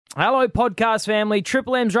Hello, podcast family.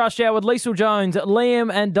 Triple M's Rush Hour with Liesl Jones,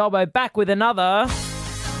 Liam and Dobbo back with another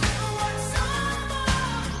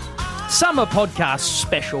summer podcast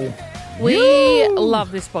special. We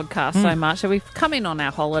love this podcast so much. So we've come in on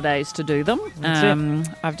our holidays to do them.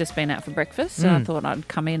 I've just been out for breakfast, so I thought I'd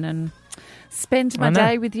come in and spend my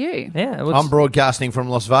day with you. Yeah, I'm broadcasting from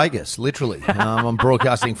Las Vegas, literally. I'm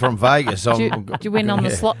broadcasting from Vegas. Did you win on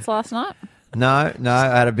the slots last night? No, I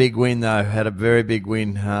had a big win, though. Had a very big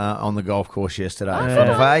win on the golf course yesterday.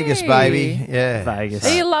 From Vegas, baby. Yeah. Vegas.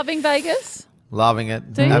 Are you loving Vegas? Loving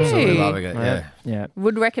it. Do you? Absolutely loving it, Yeah.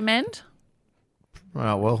 Would recommend?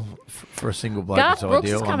 Oh, well, for a single bloke, Garth it's Brooks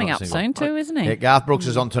ideal. is I'm coming not up single. soon too, isn't he? Yeah, Garth Brooks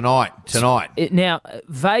is on tonight. Now,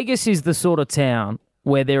 Vegas is the sort of town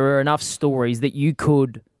where there are enough stories that you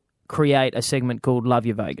could create a segment called Love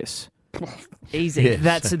Your Vegas. Easy.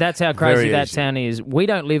 Yes. That's how crazy Very that easy. town is. We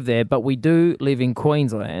don't live there, but we do live in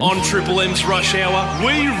Queensland. On Triple M's Rush Hour,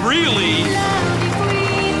 we really...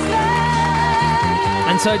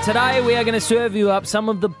 And so today we are going to serve you up some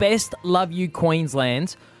of the best Love You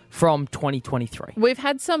Queenslands from 2023. We've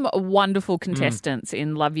had some wonderful contestants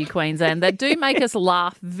in Love You Queensland that do make us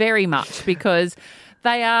laugh very much because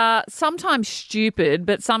they are sometimes stupid,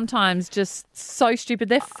 but sometimes just so stupid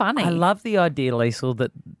they're funny. I love the idea, Liesl,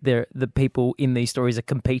 that the people in these stories are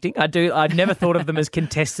competing. I'd never thought of them as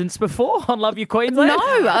contestants before on Love You Queensland.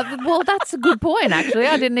 No, well, that's a good point, actually.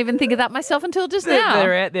 I didn't even think of that myself until just now.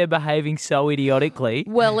 They're out there behaving so idiotically.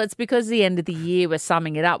 Well, it's because the end of the year we're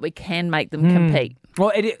summing it up. We can make them compete.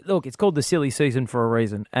 Well, look, it's called the silly season for a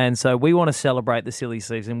reason. And so we want to celebrate the silly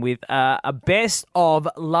season with a best of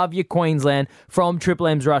Love Your Queensland from Triple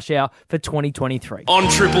M's Rush Hour for 2023. On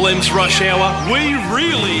Triple M's Rush Hour, we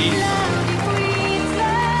really...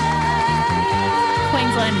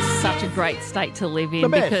 Queensland is such a great state to live in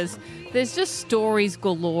because there's just stories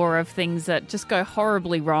galore of things that just go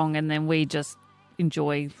horribly wrong and then we just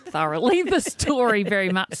enjoy thoroughly the story very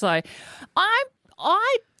much so.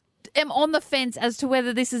 I am on the fence as to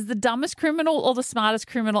whether this is the dumbest criminal or the smartest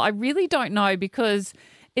criminal. I really don't know because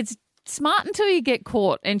it's smart until you get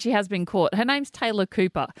caught, and she has been caught. Her name's Taylor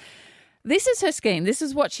Cooper. This is her scheme. This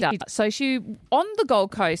is what she does. So she, on the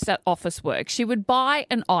Gold Coast at office work, she would buy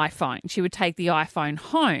an iPhone. She would take the iPhone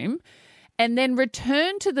home and then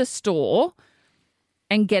return to the store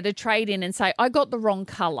and get a trade-in and say, I got the wrong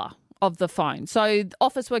colour of the phone. So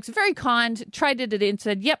Officeworks are very kind, traded it in,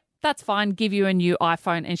 said, yep, that's fine, give you a new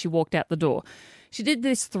iPhone, and she walked out the door. She did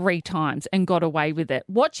this 3 times and got away with it.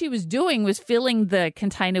 What she was doing was filling the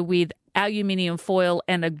container with aluminium foil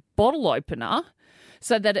and a bottle opener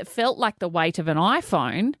so that it felt like the weight of an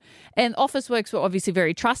iPhone. And Officeworks were obviously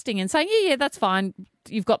very trusting and saying, yeah, that's fine.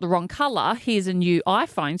 You've got the wrong colour. Here's a new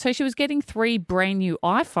iPhone. So she was getting 3 brand new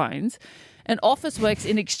iPhones. And Officeworks,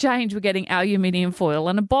 in exchange, were getting aluminium foil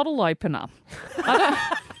and a bottle opener.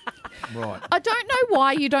 Right. I don't know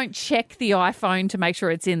why you don't check the iPhone to make sure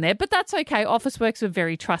it's in there, but that's okay. Officeworks were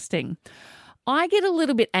very trusting. I get a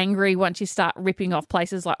little bit angry once you start ripping off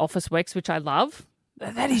places like Officeworks, which I love.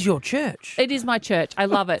 That is your church. It is my church. I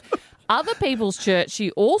love it. Other people's church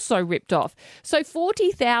she also ripped off. So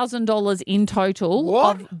 $40,000 in total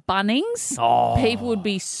of Bunnings. Oh. People would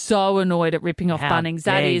be so annoyed at ripping off How Bunnings.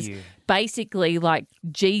 That dare is you. basically like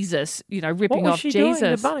Jesus, ripping was off she doing to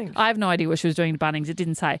Jesus. Bunnings? I have no idea what she was doing to Bunnings. It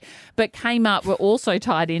didn't say. But Kmart were also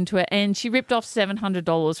tied into it, and she ripped off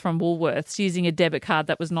 $700 from Woolworths using a debit card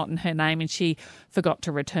that was not in her name, and she forgot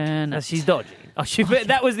to return it. She's dodgy.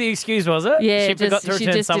 That was the excuse, was it? Yeah, she forgot to she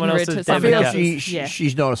return just someone didn't else's return debit someone card. else's. Yeah.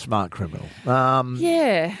 She's not a smart criminal.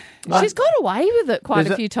 Yeah. She's got away with it quite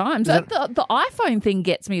Is a it- few times. is it- The iPhone thing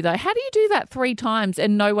gets me, though. How do you do that 3 times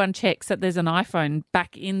and no one checks that there's an iPhone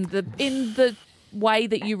back in the way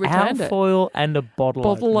that you returned it? Foil and a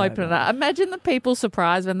bottle Opener. Imagine the people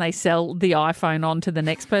surprised when they sell the iPhone on to the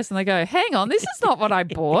next person. They go, hang on, this is not what I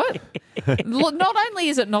bought. Look, not only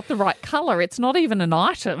is it not the right colour, it's not even an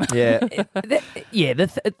item. Yeah. Yeah,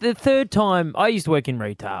 the third time, I used to work in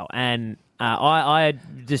retail, and I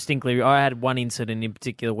had one incident in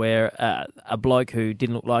particular where a bloke who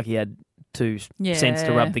didn't look like he had 2 cents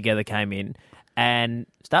to rub together came in and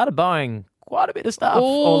started buying quite a bit of stuff,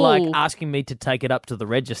 or like asking me to take it up to the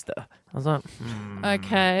register. I was like,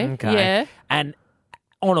 Okay. Yeah. and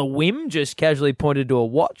on a whim, just casually pointed to a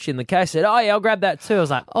watch in the case, said, oh yeah, I'll grab that too. I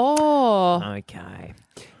was like, Oh. okay.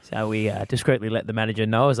 So we discreetly let the manager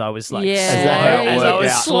know as I was like, Yeah. as I was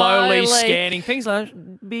Yeah. slowly Slowly. scanning things, like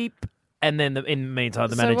beep, and then in the meantime,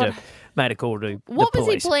 the So manager made a call to What the was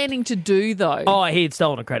he police. planning to do, though? Oh, he had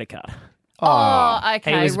stolen a credit card. Oh,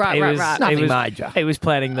 okay. He was- right. Nothing major. He was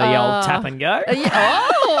planning the old tap and go. Yeah.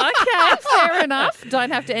 Oh, Okay, fair enough.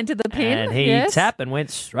 Don't have to enter the PIN. And he tapped and went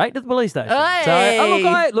straight to the police station. Hey. So,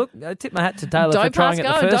 I tip my hat to Taylor Don't for trying it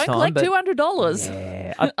the first Don't time. collect $200.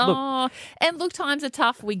 Yeah. And look, times are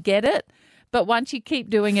tough. We get it. But once you keep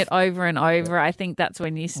doing it over and over, I think that's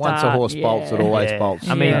when you start. Once a horse bolts, it always bolts.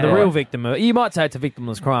 I mean, the real victim, you might say it's a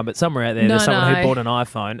victimless crime, but somewhere out there, there's someone who bought an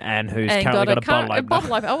iPhone and who's currently got a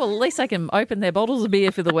bottle opener. Oh, well, at least they can open their bottles of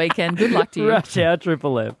beer for the weekend. Good luck to you. Rush Hour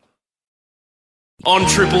Triple M. On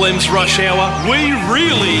Triple M's Rush Hour, we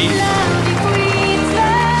really...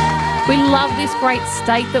 We love this great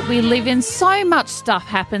state that we live in. So much stuff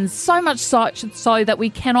happens, so much so that we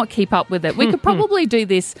cannot keep up with it. We could probably do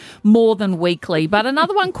this more than weekly, but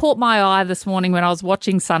another one caught my eye this morning when I was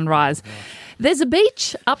watching sunrise. There's a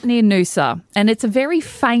beach up near Noosa, and it's a very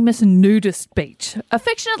famous nudist beach,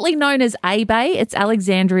 affectionately known as A Bay. It's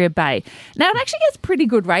Alexandria Bay. Now, it actually gets pretty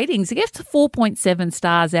good ratings. It gets 4.7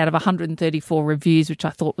 stars out of 134 reviews, which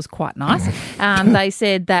I thought was quite nice. They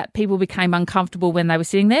said that people became uncomfortable when they were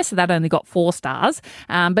sitting there, so that only got 4 stars.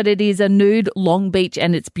 But it is a nude long beach,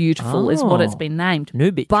 and it's beautiful, is what it's been named.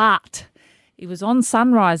 Nude beach. But it was on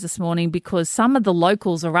Sunrise this morning because some of the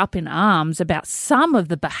locals are up in arms about some of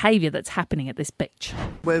the behaviour that's happening at this beach.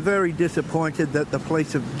 We're very disappointed that the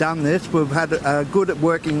police have done this. We've had a good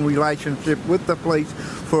working relationship with the police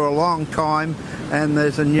for a long time, and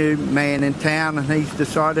there's a new man in town and he's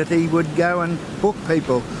decided he would go and book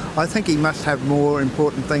people. I think he must have more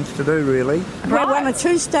important things to do, really. We're one of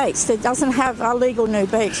 2 states that doesn't have a legal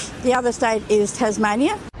nude beach. The other state is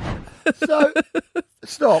Tasmania. So,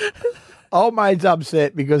 stop. Old mate's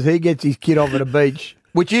upset because he gets his kid off at a beach,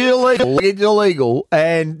 which is illegal. It's illegal,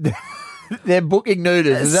 and they're booking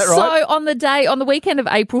nudists. Is that right? So on the weekend of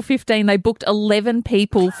April 15, they booked 11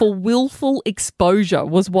 people for willful exposure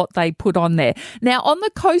was what they put on there. Now, on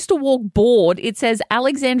the Coastal Walk board, it says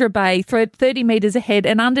Alexandra Bay, 30 metres ahead,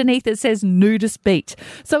 and underneath it says nudist beach.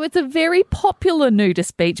 So it's a very popular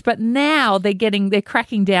nudist beach, but now they're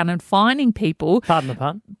cracking down and fining people. Pardon the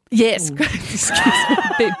pun? Yes. Excuse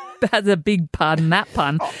me. Has a big pardon, that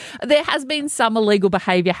pun. There has been some illegal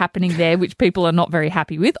behaviour happening there, which people are not very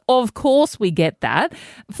happy with. Of course, we get that.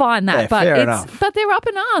 Fine that. Yeah, but fair enough. But they're up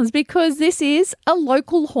in arms because this is a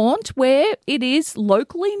local haunt where it is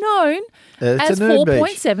locally known as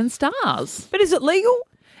 4.7 stars. But is it legal?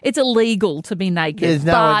 It's illegal to be naked.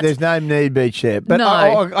 There's no nude beach there. But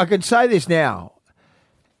No. I can say this now.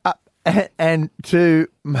 And to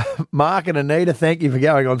Mark and Anita, thank you for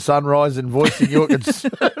going on Sunrise and voicing your concern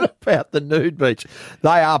about the nude beach. They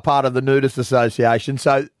are part of the Nudist Association,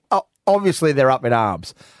 so obviously they're up in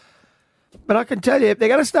arms. But I can tell you, if they're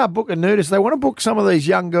going to start booking nudists, they want to book some of these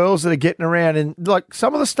young girls that are getting around and like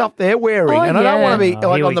some of the stuff they're wearing. Oh, and I don't want to be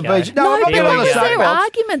here on the we go. beach. No, I'm not but being on the that's their soapbox.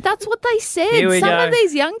 argument. That's what they said. Here we Some go. of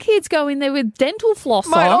these young kids go in there with dental floss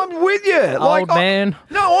Mate, on. I'm with you. Old man.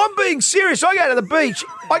 No, I'm being serious. I go to the beach.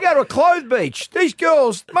 I go to a clothed beach. These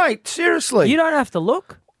girls, mate, seriously. You don't have to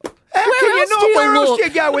look. How Where can you else not? do you Where else look? do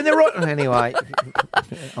you go when they're right? Anyway,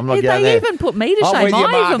 I'm not going They there. even put me to I'm shame. with you,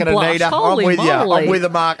 I Mark even and blush. Anita. Holy I'm with you. moly. I'm with the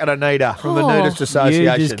Mark and Anita from the Nudist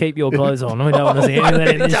Association. You just keep your clothes on. We don't want to see any of that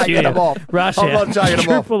in this Taking them studio. off. Rush I'm Hour. not taking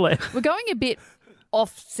them off. Triple M. We're going a bit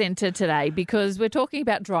off-centre today because we're talking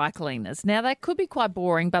about dry cleaners. Now, that could be quite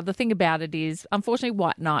boring, but the thing about it is, unfortunately,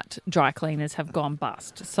 White Knight dry cleaners have gone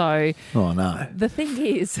bust. So Oh, no. the thing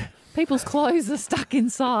is, people's clothes are stuck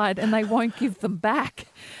inside and they won't give them back.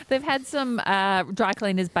 They've had some dry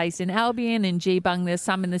cleaners based in Albion and Geebung. There's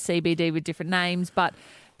some in the CBD with different names, but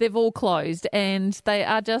they've all closed and they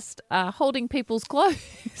are just holding people's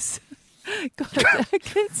clothes. God,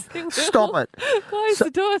 Stop it. Closed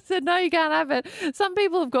the door, said, no, you can't have it. Some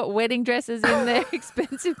people have got wedding dresses in there,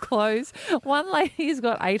 expensive clothes. One lady's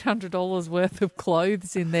got $800 worth of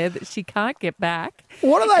clothes in there that she can't get back.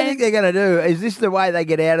 What do they think they're going to do? Is this the way they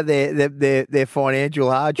get out of their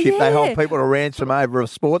financial hardship? They hold people to ransom over a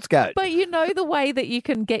sports coat. But you know the way that you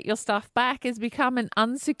can get your stuff back is become an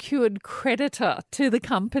unsecured creditor to the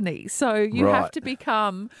company. So you have Right. to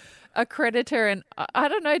become a creditor, and I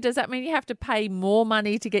don't know, does that mean you have to pay more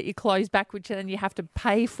money to get your clothes back, which then you have to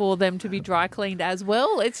pay for them to be dry cleaned as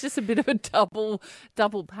well? It's just a bit of a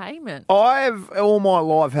double payment. I've all my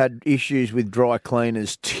life had issues with dry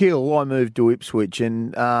cleaners till I moved to Ipswich,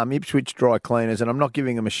 and Ipswich dry cleaners, and I'm not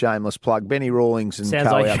giving them a shameless plug. Benny Rawlings and Sounds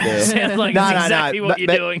Co like, out there. sounds like No, it's no, exactly no. what you're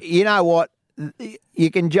But doing. you know what? You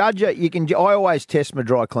can judge it. I always test my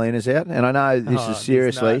dry cleaners out, and I know this is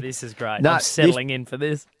seriously. This is great. No, I'm settling in for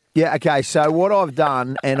this. Yeah, okay, so what I've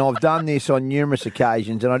done, and I've done this on numerous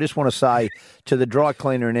occasions, and I just want to say to the dry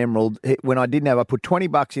cleaner in Emerald, when I didn't have, I put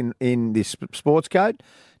 $20 in this sports coat.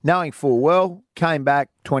 knowing full well, came back,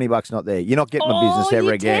 $20 not there. You're not getting my business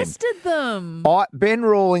ever again. Tested them. Ben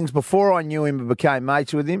Rawlings, before I knew him and became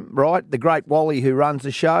mates with him, right, the great Wally who runs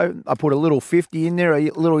the show, I put a little 50 in there, a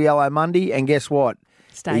little Yellow Monday, and guess what?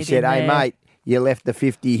 He said, hey, mate, you left the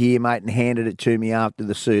 50 here, mate, and handed it to me after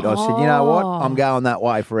the suit. I said, you know what? I'm going that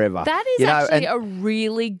way forever. That is actually a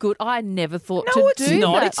really good... I never thought to it's do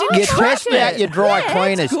not. that. It's You test out your dry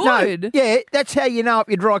cleaners. It's good. No, that's how you know if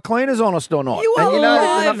your dry cleaner's honest or not. You are and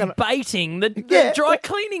live gonna... baiting the dry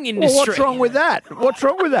cleaning industry. Well, what's wrong with that? What's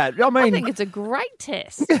wrong with that? I think it's a great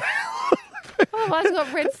test. Otherwise, I've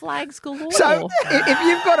got red flags galore. So if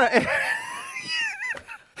you've got a...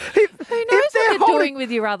 Who knows what they're doing with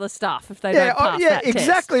your other stuff if they don't pass that test?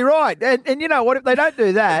 Exactly right. And you know what? If they don't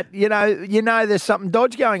do that, you know there's something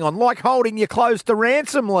dodgy going on, like holding your clothes to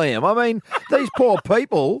ransom, Liam. I mean, these poor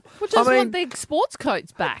people. Well, just want their sports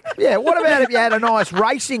coats back. Yeah. What about if you had a nice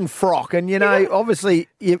racing frock and obviously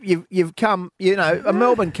you've come, a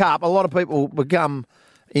Melbourne Cup. A lot of people become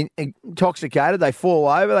intoxicated, they fall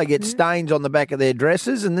over, they get stains on the back of their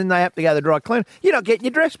dresses, and then they have to go to the dry cleaner. You're not getting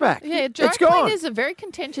your dress back. Yeah, dry cleaner is a very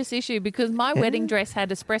contentious issue because my wedding dress had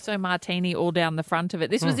espresso martini all down the front of it.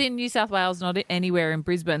 This was in New South Wales, not anywhere in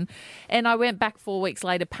Brisbane. And I went back 4 weeks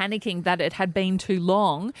later panicking that it had been too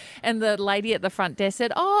long. And the lady at the front desk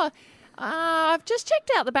said, I've just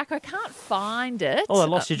checked out the back. I can't find it. Oh, they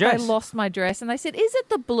lost your dress. They lost my dress. And they said, is it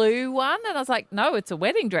the blue one? And I was like, no, it's a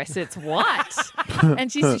wedding dress. It's white.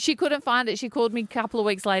 And she couldn't find it. She called me a couple of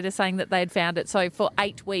weeks later saying that they'd found it. So for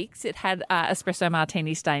 8 weeks, it had espresso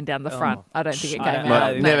martini stain down the front. I don't think it came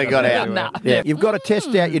out. Never got out. No. Yeah. You've got to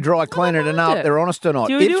test out your dry cleaner to know if they're honest or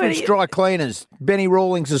not. Ipswich Dry Cleaners, Benny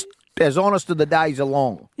Rawlings is as honest as the days are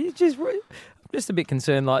long. You just a bit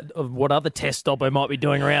concerned, of what other test stopper might be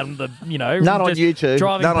doing around the, None on you two.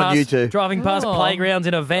 Driving past playgrounds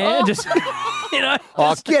in a van,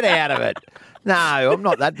 Oh, get out of it. No, I'm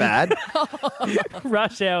not that bad.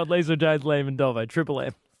 Rush Hour, Lisa Jones, Liam and Dovo, Triple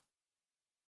M.